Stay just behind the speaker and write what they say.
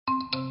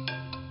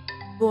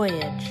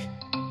Voyage.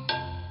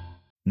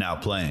 Now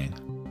playing.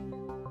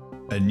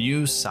 A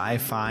new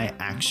sci-fi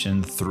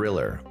action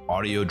thriller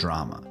audio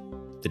drama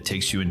that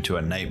takes you into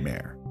a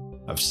nightmare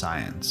of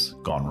science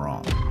gone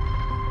wrong.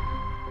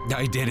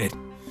 I did it.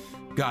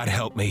 God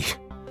help me.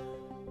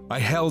 I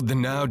held the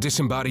now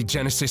disembodied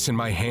Genesis in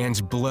my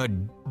hands,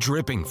 blood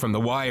dripping from the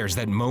wires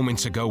that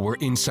moments ago were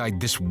inside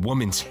this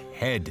woman's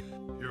head.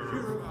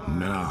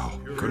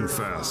 Now,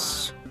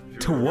 confess.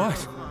 To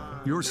what?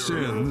 Your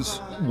sins.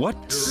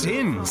 What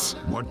sins?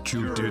 What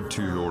you did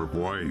to your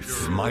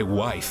wife. My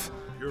wife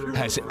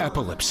has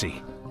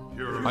epilepsy.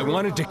 I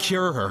wanted to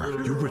cure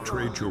her. You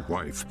betrayed your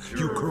wife.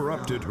 You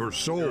corrupted her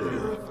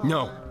soul.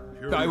 No,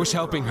 I was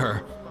helping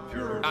her.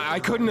 I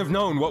couldn't have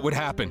known what would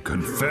happen.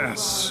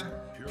 Confess.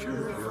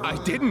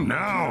 I didn't.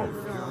 Now.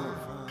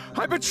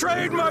 I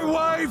betrayed my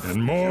wife!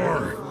 And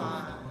more.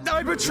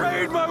 I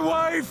betrayed my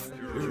wife!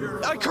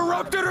 I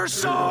corrupted her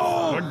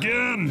soul!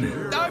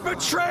 Again! I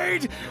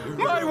betrayed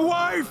my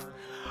wife!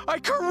 I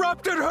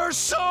corrupted her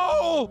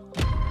soul!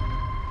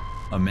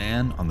 A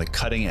man on the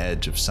cutting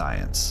edge of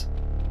science.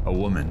 A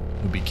woman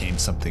who became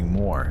something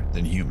more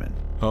than human.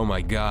 Oh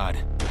my God.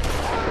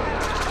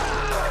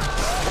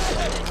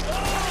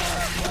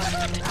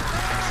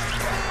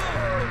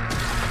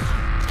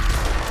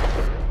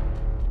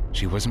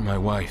 She wasn't my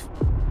wife.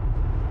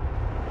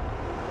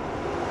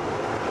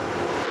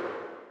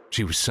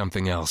 She was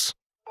something else.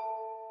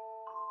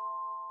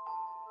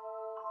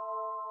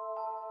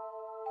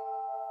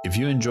 If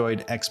you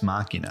enjoyed Ex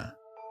Machina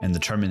and the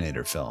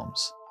Terminator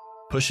films,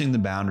 pushing the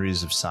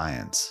boundaries of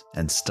science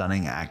and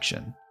stunning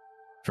action,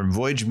 from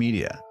Voyage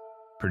Media,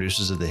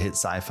 producers of the hit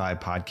sci-fi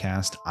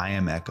podcast I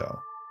Am Echo,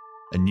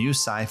 a new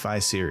sci-fi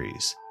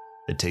series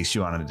that takes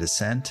you on a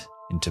descent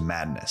into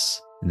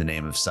madness in the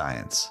name of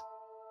science.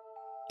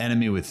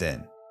 Enemy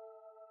Within,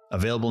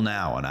 available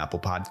now on Apple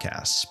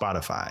Podcasts,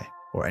 Spotify,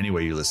 or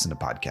anywhere you listen to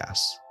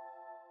podcasts.